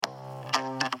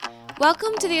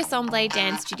Welcome to the Assemble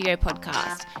Dance Studio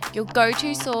podcast, your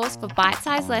go-to source for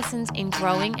bite-sized lessons in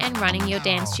growing and running your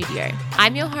dance studio.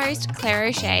 I'm your host, Claire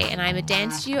O'Shea, and I'm a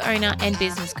dance studio owner and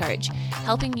business coach,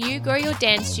 helping you grow your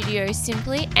dance studio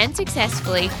simply and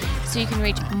successfully so you can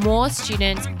reach more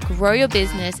students, grow your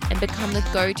business, and become the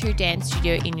go-to dance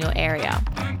studio in your area.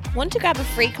 Want to grab a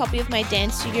free copy of my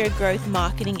Dance Studio Growth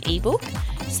Marketing ebook?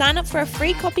 Sign up for a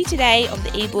free copy today of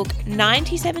the ebook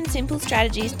 97 Simple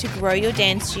Strategies to Grow Your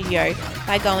Dance Studio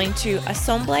by going to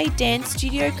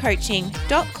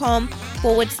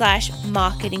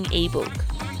assembledancestudiocoaching.com/marketing ebook.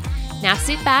 Now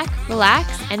sit back, relax,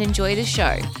 and enjoy the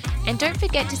show. And don't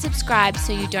forget to subscribe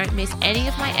so you don't miss any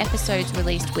of my episodes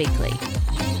released weekly.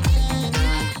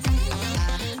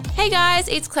 Hey guys,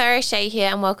 it's Claire O'Shea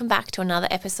here and welcome back to another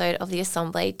episode of the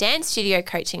Assemble Dance Studio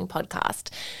Coaching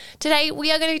Podcast. Today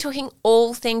we are going to be talking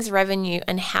all things revenue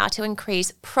and how to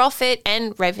increase profit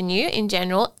and revenue in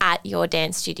general at your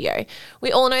dance studio.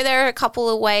 We all know there are a couple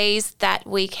of ways that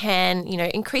we can,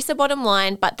 increase the bottom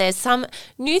line, but there's some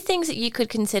new things that you could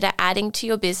consider adding to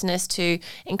your business to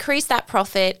increase that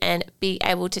profit and be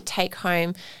able to take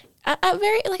home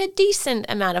a decent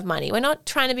amount of money. We're not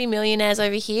trying to be millionaires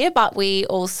over here, but we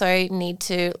also need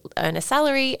to earn a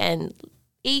salary and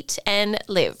eat and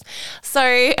live.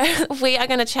 So we are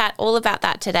going to chat all about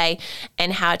that today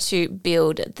and how to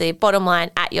build the bottom line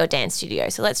at your dance studio.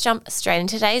 So let's jump straight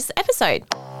into today's episode.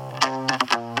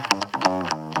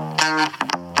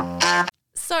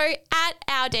 So at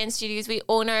our dance studios, we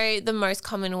all know the most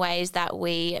common ways that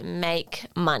we make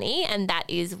money, and that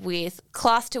is with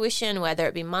class tuition, whether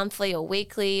it be monthly or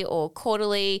weekly or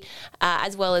quarterly,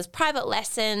 as well as private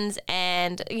lessons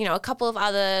and, a couple of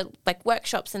other like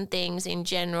workshops and things in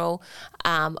general,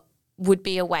 would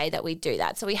be a way that we do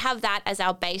that. So we have that as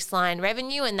our baseline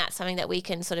revenue, and that's something that we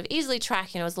can sort of easily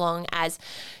track, as long as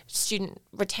student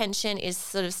retention is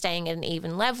sort of staying at an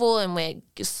even level and we're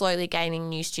slowly gaining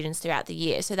new students throughout the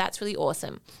year. So that's really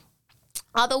awesome.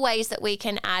 Other ways that we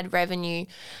can add revenue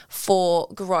for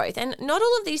growth. And not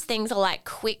all of these things are like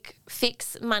quick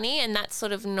fix money, and that's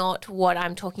sort of not what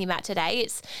I'm talking about today.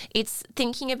 It's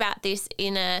thinking about this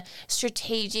in a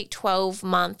strategic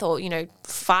 12-month or,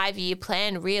 5-year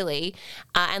plan really,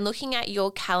 and looking at your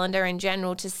calendar in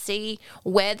general to see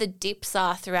where the dips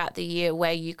are throughout the year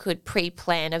where you could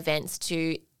pre-plan events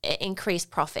to increase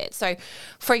profit. So,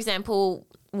 for example,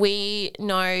 we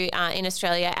know in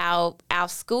Australia, our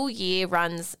school year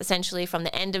runs essentially from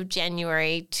the end of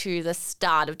January to the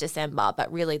start of December, but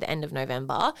really the end of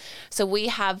November. So we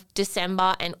have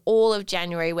December and all of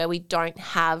January where we don't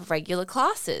have regular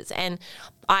classes. And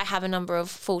I have a number of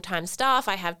full-time staff.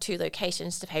 I have 2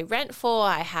 locations to pay rent for.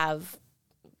 I have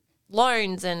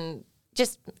loans and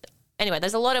Anyway,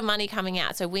 there's a lot of money coming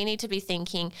out, so we need to be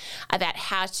thinking about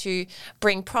how to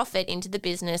bring profit into the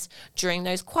business during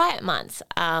those quiet months.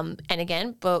 And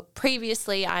again, but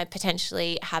previously I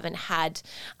potentially haven't had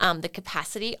the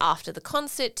capacity after the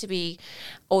concert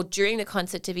or during the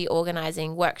concert to be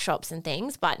organising workshops and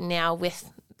things, but now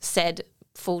with said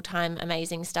full-time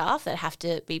amazing staff that have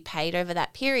to be paid over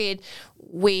that period,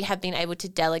 we have been able to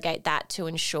delegate that to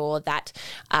ensure that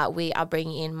we are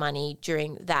bringing in money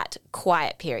during that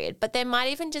quiet period. But there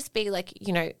might even just be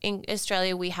in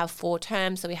Australia we have 4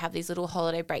 terms, so we have these little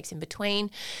holiday breaks in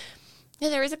between.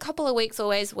 There is a couple of weeks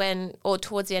always or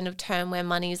towards the end of term where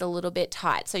money is a little bit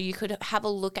tight. So you could have a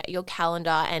look at your calendar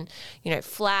and,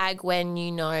 flag when you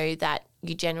know that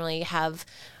you generally have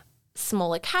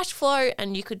smaller cash flow,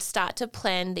 and you could start to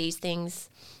plan these things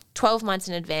 12 months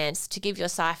in advance to give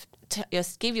yourself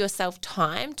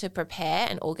time to prepare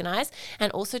and organize,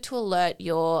 and also to alert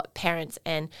your parents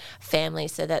and family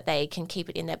so that they can keep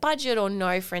it in their budget, or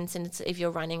know, for instance, if you're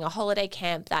running a holiday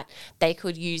camp, that they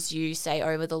could use you, say,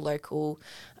 over the local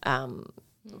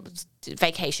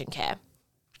vacation care.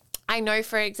 I know,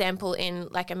 for example, in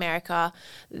America,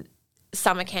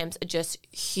 summer camps are just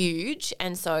huge,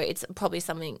 and so it's probably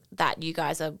something that you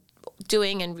guys are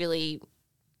doing and really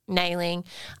nailing.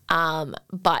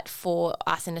 But for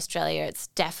us in Australia, it's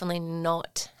definitely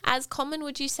not as common,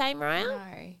 would you say, Mariah?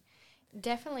 No,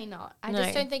 definitely not. I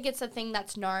just don't think it's a thing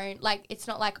that's known. It's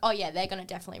not like, oh yeah, they're going to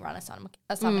definitely run a summer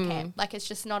camp. It's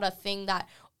just not a thing that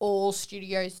all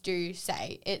studios do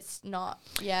say. It's not,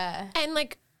 yeah. And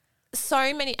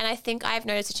so many, and I think I've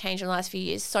noticed a change in the last few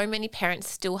years, so many parents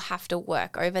still have to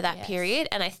work over that period,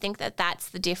 and I think that that's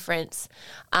the difference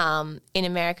in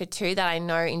America too, that I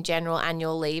know in general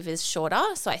annual leave is shorter,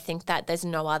 so I think that there's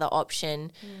no other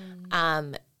option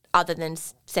other than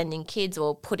sending kids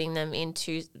or putting them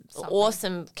into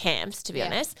awesome camps, to be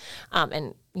honest,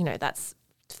 and that's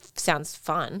sounds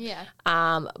fun. Yeah.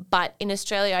 But in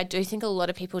Australia, I do think a lot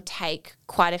of people take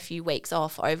quite a few weeks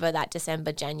off over that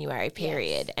December, January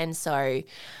period. Yes. And so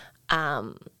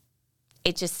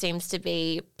it just seems to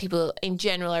be people in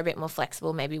general are a bit more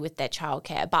flexible maybe with their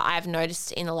childcare. But I've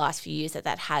noticed in the last few years that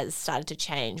has started to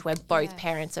change, where both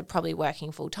parents are probably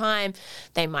working full time.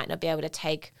 They might not be able to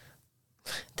take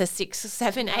the 6,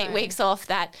 7, 8 weeks off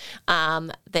that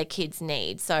their kids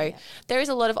need. So there is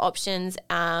a lot of options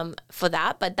for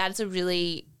that, but that's a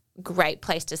really great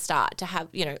place to start, to have,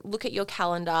 look at your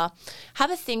calendar, have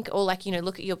a think, or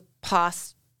look at your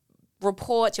past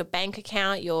reports, your bank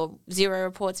account, your Xero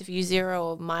reports if you use Xero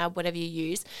or Maya, whatever you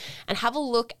use, and have a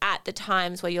look at the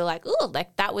times where you're like, oh,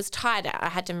 that was tight, I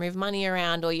had to move money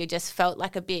around, or you just felt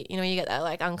like a bit, you get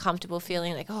that uncomfortable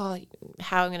feeling like, oh,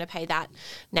 how am I going to pay that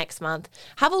next month?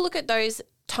 Have a look at those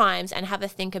times and have a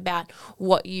think about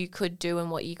what you could do and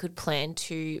what you could plan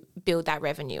to build that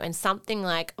revenue. And something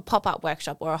like a pop-up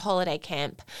workshop or a holiday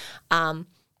camp,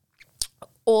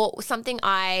 or something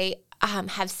I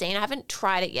have seen, I haven't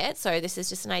tried it yet, so this is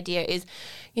just an idea, is,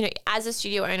 as a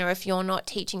studio owner, if you're not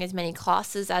teaching as many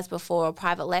classes as before or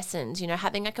private lessons,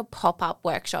 having a pop-up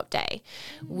workshop day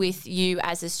with you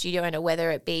as a studio owner,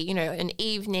 whether it be, an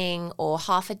evening or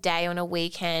half a day on a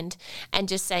weekend, and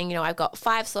just saying, I've got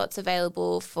 5 slots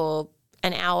available for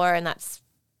an hour, and that's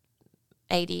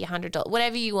 $80, $100,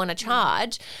 whatever you want to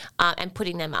charge, and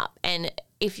putting them up. And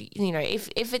if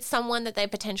it's someone that they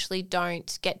potentially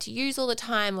don't get to use all the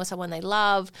time, or someone they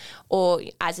love, or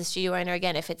as a studio owner,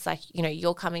 again, if it's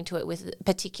you're coming to it with a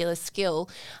particular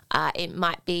skill, it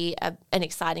might be an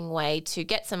exciting way to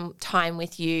get some time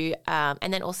with you,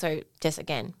 and then also just,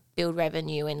 again, build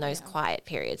revenue in those quiet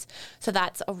periods. So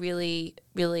that's a really,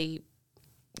 really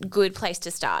good place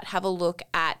to start. Have a look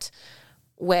at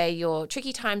where your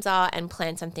tricky times are and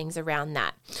plan some things around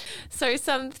that. So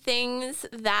some things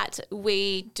that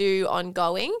we do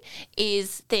ongoing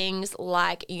is things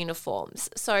like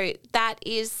uniforms. So that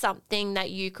is something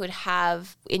that you could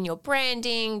have in your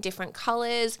branding, different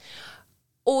colors,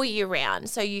 all year round.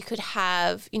 So you could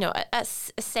have, a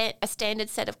standard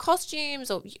set of costumes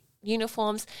or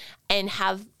uniforms and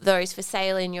have those for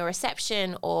sale in your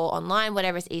reception or online,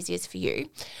 whatever is easiest for you.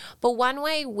 But one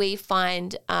way we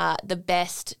find the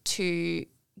best to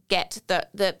get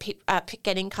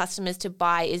getting customers to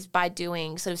buy is by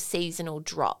doing sort of seasonal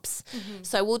drops. Mm-hmm.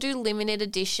 So we'll do limited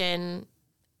edition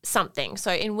something.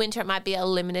 So in winter, it might be a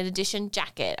limited edition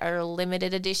jacket or a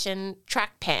limited edition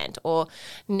track pant, or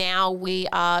now we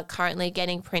are currently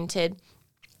getting printed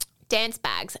dance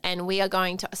bags, and we are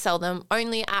going to sell them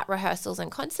only at rehearsals and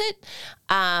concert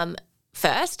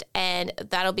first, and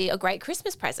that'll be a great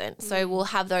Christmas present. So we'll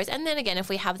have those, and then again, if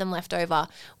we have them left over,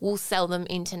 we'll sell them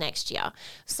into next year.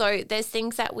 So there's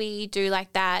things that we do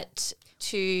like that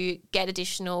to get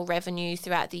additional revenue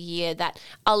throughout the year that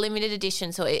are limited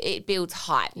edition, so it builds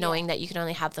hype, knowing that you can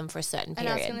only have them for a certain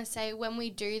period. And I was going to say, when we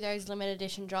do those limited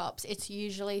edition drops, it's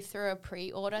usually through a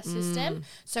pre-order system.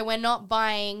 So we're not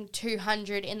buying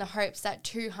 200 in the hopes that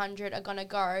 200 are going to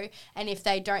go, and if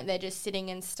they don't, they're just sitting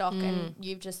in stock and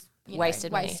you've just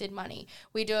wasted money.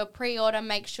 We do a pre-order,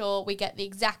 make sure we get the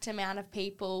exact amount of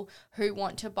people who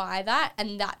want to buy that,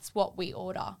 and that's what we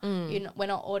order. We're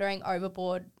not ordering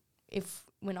overboard if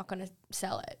we're not going to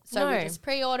sell it. So we just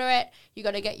pre-order it. You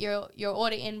got to get your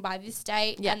order in by this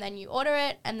date, and then you order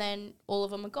it, and then all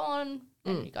of them are gone,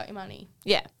 and you got your money.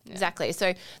 Yeah, exactly.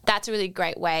 So that's a really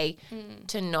great way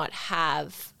to not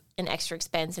have an extra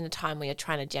expense in a time where you're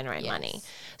trying to generate money.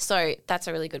 So that's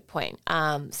a really good point.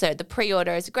 So the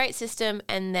pre-order is a great system,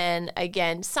 and then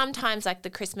again, sometimes like the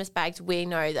Christmas bags, we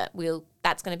know that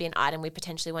that's going to be an item we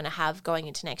potentially want to have going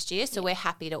into next year. So we're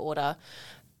happy to order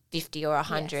 50 or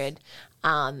 100,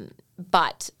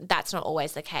 but that's not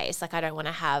always the case. Like, I don't want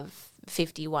to have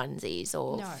 50 onesies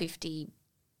or 50,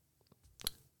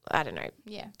 I don't know.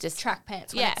 Yeah, just track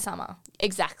pants when it's summer.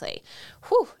 Exactly.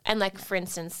 Whew. And for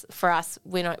instance, for us,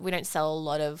 we don't sell a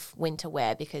lot of winter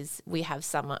wear because we have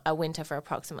a winter for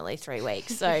approximately 3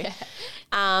 weeks. So,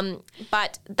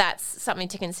 but that's something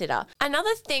to consider.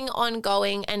 Another thing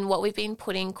ongoing, and what we've been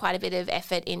putting quite a bit of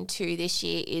effort into this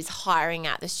year, is hiring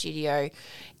out the studio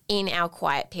in our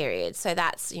quiet period. So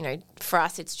that's, for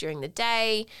us, it's during the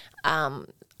day, on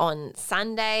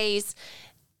Sundays,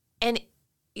 and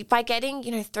by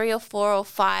getting, 3 or 4 or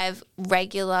 5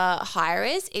 regular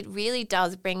hirers, it really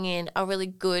does bring in a really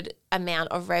good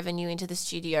amount of revenue into the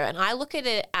studio. And I look at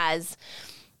it as,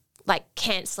 like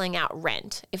cancelling out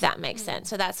rent, if that makes sense.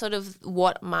 So that's sort of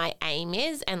what my aim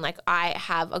is. And like I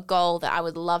have a goal that I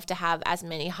would love to have as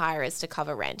many hirers to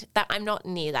cover rent. That I'm not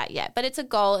near that yet, but it's a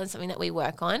goal and something that we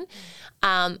work on.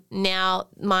 Now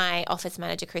my office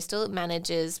manager, Crystal,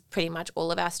 manages pretty much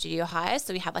all of our studio hires.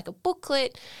 So we have like a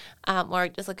booklet or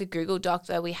just like a Google Doc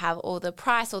where we have all the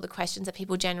price, all the questions that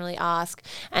people generally ask.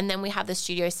 And then we have the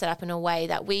studio set up in a way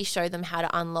that we show them how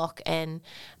to unlock and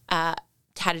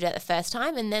how to do it the first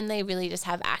time, and then they really just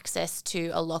have access to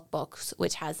a lockbox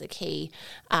which has the key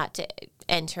to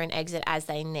enter and exit as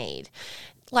they need.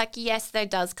 Like, yes, there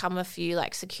does come a few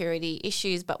like security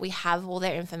issues, but we have all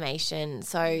their information,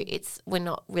 so we're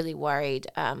not really worried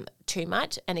too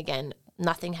much. And again,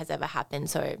 nothing has ever happened,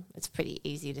 so it's pretty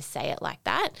easy to say it like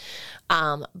that.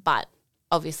 But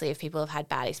obviously, if people have had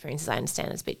bad experiences, I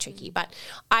understand it's a bit tricky. But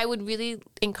I would really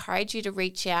encourage you to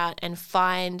reach out and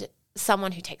find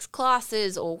someone who takes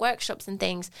classes or workshops and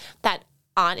things that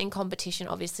aren't in competition,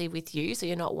 obviously, with you. So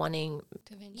you're not wanting,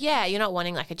 you're not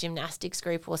wanting like a gymnastics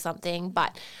group or something.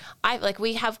 But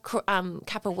we have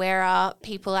capoeira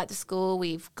people at the school.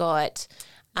 We've got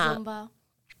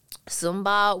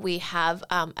Zumba. We have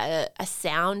a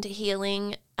sound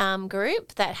healing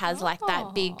group that has like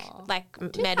that big like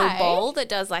metal bowl that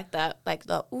does like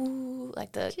the ooh,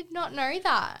 like the. Did not know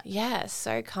that. Yeah,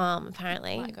 so calm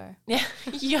apparently. Might go. Yeah,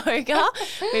 yoga.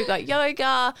 We've got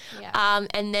yoga. Yeah.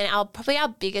 And then our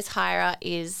biggest hire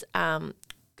is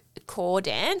Core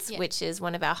Dance, which is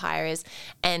one of our hirers,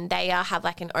 and they have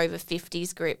like an over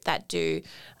 50s group that do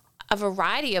a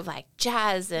variety of like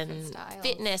jazz and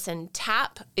fitness, and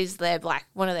tap is their like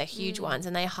one of their huge ones,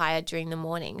 and they hire during the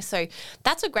morning. So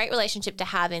that's a great relationship to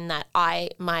have, in that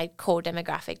my core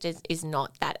demographic is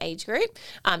not that age group.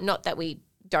 Not that we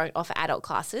don't offer adult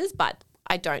classes, but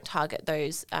I don't target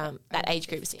those that age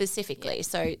group specifically. Yeah.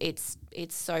 So it's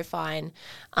so fine,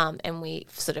 and we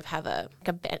sort of have a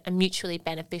mutually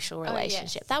beneficial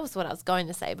relationship. That was what I was going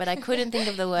to say, but I couldn't think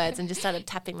of the words and just started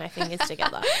tapping my fingers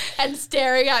together and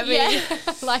staring at me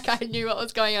like I knew what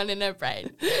was going on in her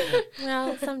brain.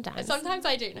 Well, sometimes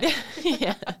I do know.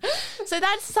 Yeah. So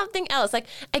that's something else. Like,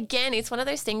 again, it's one of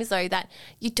those things though that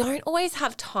you don't always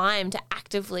have time to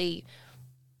actively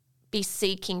be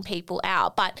seeking people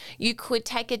out, but you could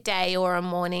take a day or a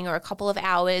morning or a couple of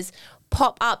hours,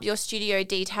 pop up your studio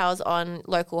details on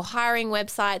local hiring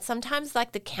websites. Sometimes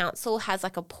like the council has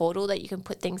like a portal that you can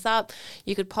put things up.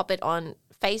 You could pop it on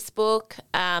Facebook,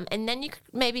 and then you could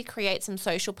maybe create some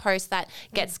social posts that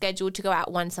get scheduled to go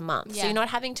out once a month. Yeah. So you're not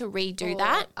having to redo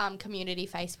that. Community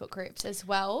Facebook groups as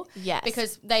well. Yes.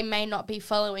 Because they may not be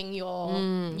following your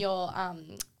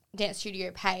dance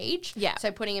studio page. Yeah.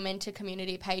 So putting them into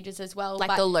community pages as well.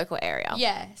 Like the local area.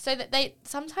 Yeah. So that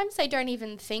sometimes they don't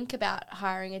even think about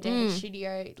hiring a dance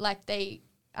studio. Like I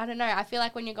don't know. I feel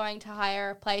like when you're going to hire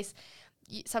a place,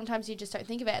 sometimes you just don't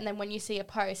think of it. And then when you see a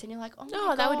post and you're like, oh my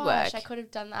gosh, that would work. I could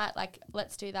have done that. Like,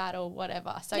 let's do that or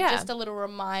whatever. So just a little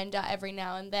reminder every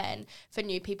now and then for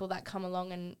new people that come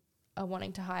along and are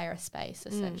wanting to hire a space,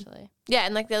 essentially. Yeah,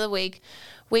 and like the other week,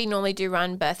 we normally do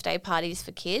run birthday parties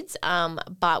for kids,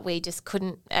 but we just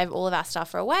couldn't. All of our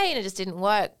stuff were away, and it just didn't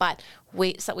work. But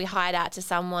we hired out to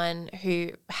someone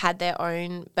who had their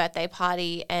own birthday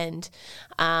party and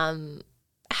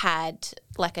had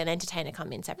like an entertainer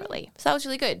come in separately. So that was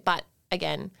really good. But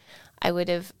again, I would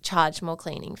have charged more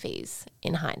cleaning fees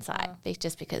in hindsight,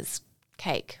 just because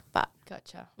cake. But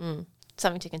gotcha.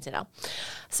 Something to consider.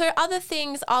 So other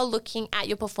things are looking at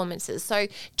your performances. So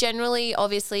generally,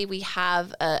 obviously, we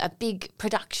have a big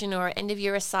production or end of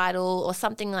year recital or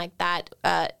something like that.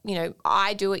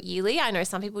 I do it yearly. I know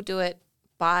some people do it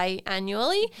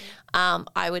biannually.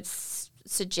 I would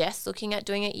suggest looking at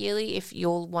doing it yearly if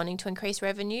you're wanting to increase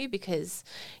revenue, because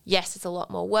yes, it's a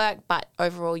lot more work, but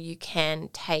overall you can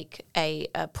take a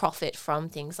profit from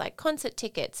things like concert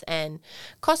tickets and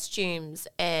costumes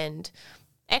and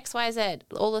XYZ,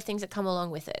 all the things that come along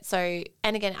with it. So,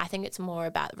 and again, I think it's more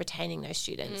about retaining those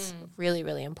students. Really,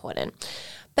 really important.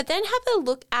 But then have a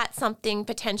look at something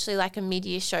potentially like a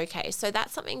mid-year showcase. So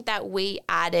that's something that we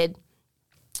added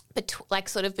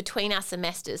between our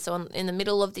semesters, so in the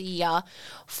middle of the year,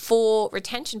 for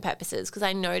retention purposes, because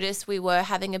I noticed we were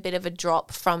having a bit of a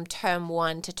drop from term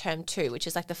 1 to term 2, which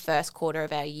is like the first quarter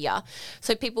of our year.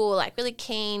 So people were like really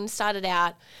keen, started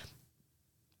out,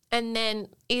 and then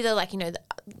either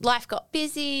life got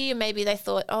busy, or maybe they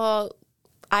thought,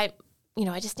 I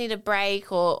just need a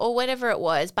break or whatever it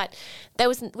was. But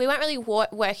we weren't really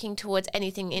working towards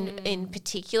anything in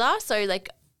particular. So like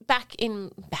back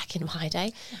in my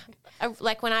day,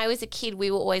 like when I was a kid, we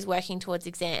were always working towards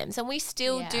exams, and we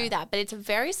still do that, but it's a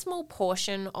very small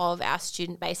portion of our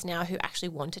student base now who actually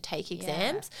want to take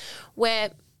exams,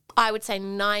 where I would say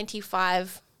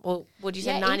 95, or would you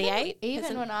say 98?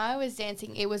 Even when I was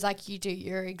dancing, it was like you do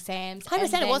your exams.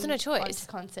 100%, it wasn't a choice.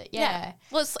 Concert,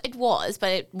 Well, it was, but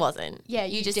it wasn't. Yeah,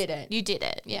 you just did it. You did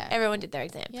it. Yeah. Everyone did their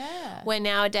exam. Yeah. Where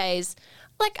nowadays,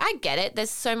 like, I get it. There's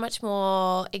so much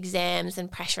more exams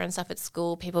and pressure and stuff at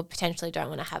school. People potentially don't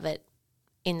want to have it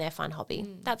in their fun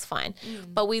hobby. That's fine.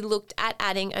 But we looked at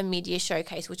adding a mid-year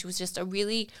showcase, which was just a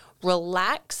really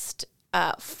relaxed,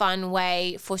 fun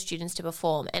way for students to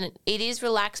perform. And it is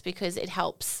relaxed because it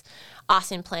helps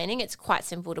us in planning. It's quite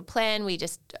simple to plan.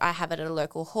 I have it at a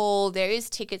local hall. There is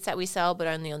tickets that we sell, but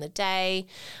only on the day.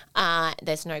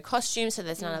 There's no costume, so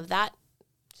there's none of that.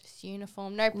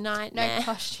 Uniform, no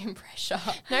costume pressure.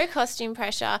 No costume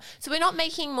pressure. So we're not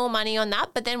making more money on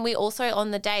that, but then we also on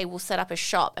the day will set up a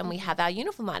shop and we have our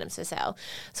uniform items for sale.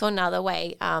 So another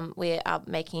way we are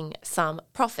making some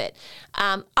profit.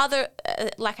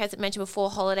 Like as I mentioned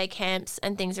before, holiday camps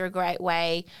and things are a great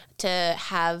way to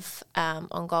have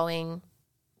ongoing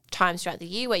times throughout the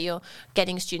year where you're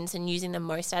getting students and using the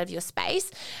most out of your space.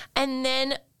 And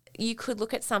then you could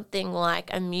look at something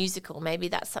like a musical. Maybe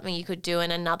that's something you could do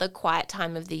in another quiet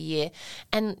time of the year.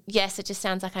 And yes, it just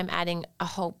sounds like I'm adding a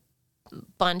whole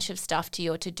bunch of stuff to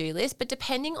your to-do list, but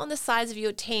depending on the size of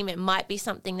your team, it might be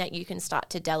something that you can start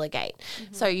to delegate.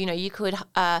 So, you could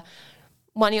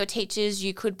one of your teachers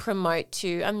you could promote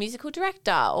to a musical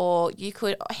director, or you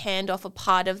could hand off a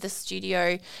part of the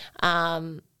studio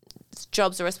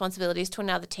jobs or responsibilities to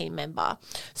another team member.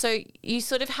 So you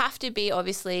sort of have to be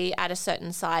obviously at a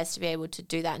certain size to be able to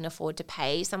do that and afford to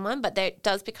pay someone. But there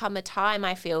does become a time,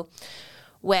 I feel,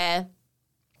 where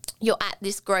you're at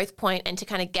this growth point, and to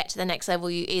kind of get to the next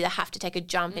level, you either have to take a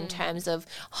jump in terms of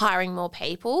hiring more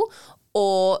people,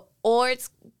 or it's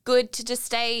good to just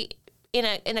stay in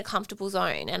a comfortable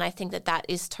zone. And I think that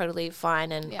is totally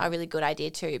fine and a really good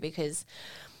idea too, because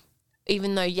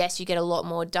even though, yes, you get a lot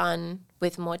more done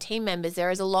with more team members, there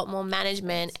is a lot more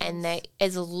management and there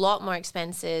is a lot more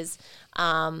expenses.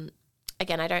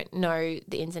 Again, I don't know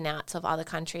the ins and outs of other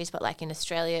countries, but like in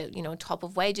Australia, on top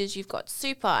of wages, you've got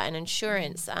super and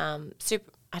insurance. I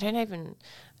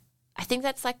think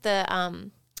that's like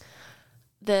in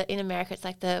America, it's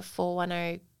like the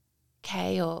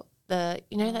 410K or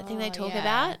that thing they talk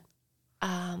about.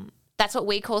 That's what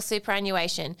we call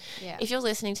superannuation. Yeah. If you're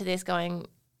listening to this going,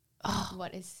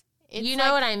 what is it's you know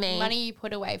like what I mean? Money you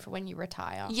put away for when you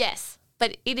retire. Yes.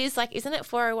 But it is like, isn't it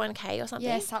 401k or something?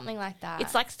 Yeah, something like that.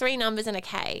 It's like 3 numbers and a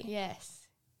K. Yes.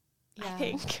 Yeah. I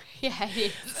think. Yeah, it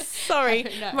is. Sorry.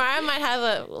 Mariah might have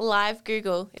a live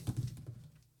Google.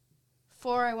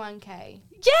 401k.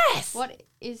 Yes. What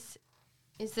is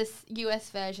this US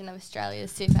version of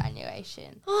Australia's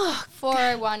superannuation?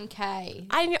 401k.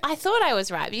 I thought I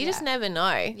was right, but you just never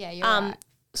know. Yeah, you're right.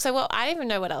 So I don't even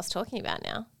know what I was talking about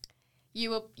now.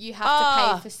 You have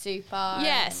to pay for super.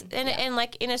 Yes, and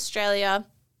like in Australia,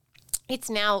 it's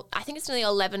now, I think it's nearly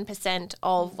 11%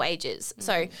 of wages.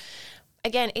 So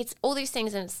again, it's all these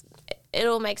things, and it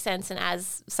all makes sense. And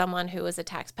as someone who is a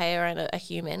taxpayer and a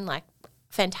human, like,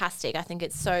 fantastic. I think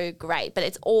it's so great, but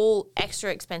it's all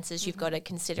extra expenses you've got to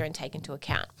consider and take into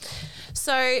account.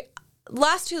 So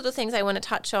last 2 little things I want to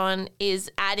touch on is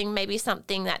adding maybe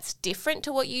something that's different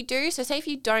to what you do. So say if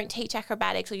you don't teach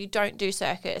acrobatics, or you don't do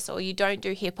circus, or you don't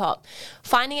do hip hop,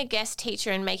 finding a guest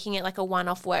teacher and making it like a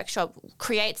one-off workshop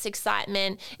creates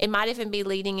excitement. It might even be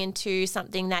leading into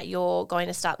something that you're going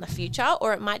to start in the future,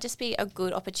 or it might just be a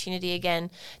good opportunity again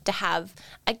to have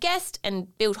a guest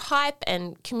and build hype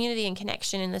and community and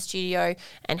connection in the studio,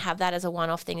 and have that as a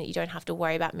one-off thing that you don't have to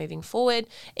worry about moving forward.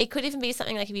 It could even be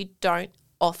something like if you don't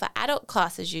offer adult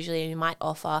classes usually, and you might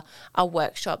offer a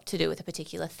workshop to do with a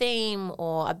particular theme,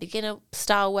 or a beginner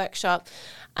style workshop.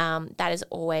 That is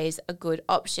always a good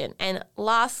option. And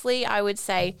lastly, I would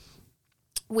say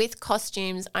with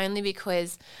costumes, only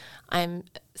because I'm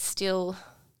still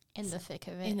in the thick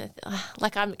of it.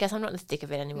 I guess I'm not in the thick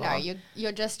of it anymore. No,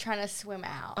 you're just trying to swim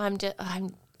out. I'm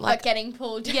like getting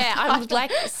pulled down. Yeah, I'm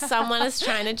like someone is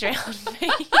trying to drown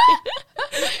me.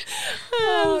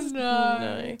 Oh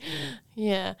no.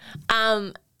 Yeah.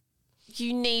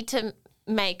 You need to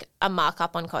make a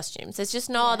markup on costumes. There's just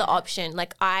no other option.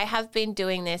 Like, I have been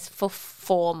doing this for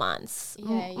 4 months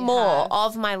more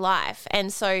of my life,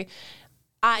 and so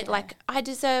I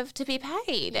deserve to be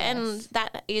paid. Yes. And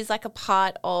that is like a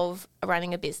part of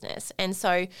running a business. And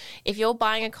so if you're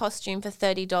buying a costume for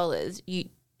 $30,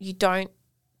 you don't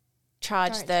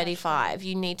charge $35.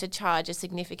 You need to charge a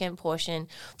significant portion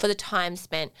for the time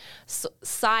spent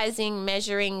sizing,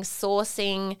 measuring,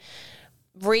 sourcing,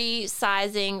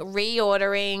 resizing,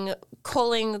 reordering,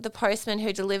 calling the postman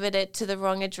who delivered it to the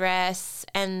wrong address,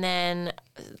 and then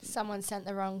someone sent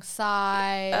the wrong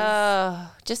size.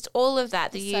 Just all of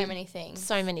that. So many things.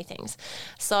 So many things.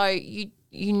 So you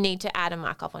need to add a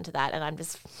markup onto that, and I'm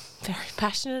just very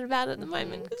passionate about it at the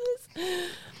moment because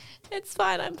it's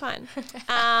fine. I'm fine.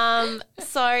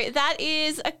 So that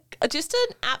is just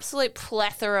an absolute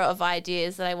plethora of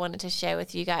ideas that I wanted to share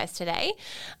with you guys today.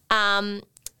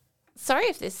 Sorry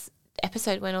if this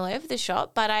episode went all over the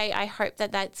shop, but I hope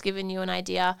that that's given you an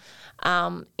idea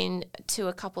into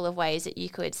a couple of ways that you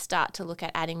could start to look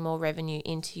at adding more revenue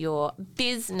into your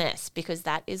business, because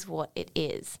that is what it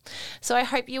is. So I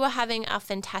hope you are having a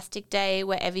fantastic day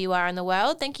wherever you are in the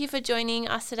world. Thank you for joining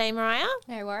us today, Mariah.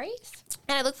 No worries.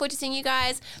 And I look forward to seeing you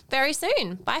guys very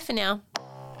soon. Bye for now.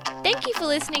 Thank you for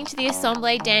listening to the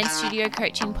Assemble Dance Studio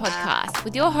Coaching Podcast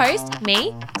with your host,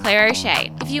 me, Claire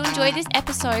O'Shea. If you enjoyed this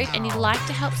episode and you'd like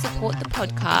to help support the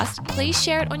podcast, please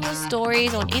share it on your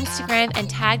stories on Instagram and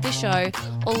tag the show,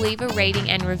 or leave a rating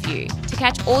and review. To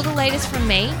catch all the latest from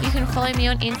me, you can follow me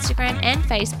on Instagram and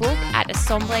Facebook at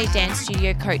Assemble Dance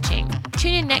Studio Coaching.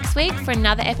 Tune in next week for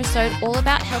another episode all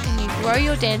about helping you grow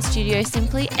your dance studio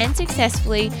simply and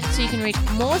successfully so you can reach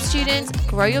more students,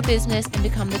 grow your business, and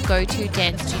become the go-to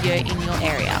dance studio in your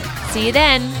area. See you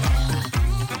then.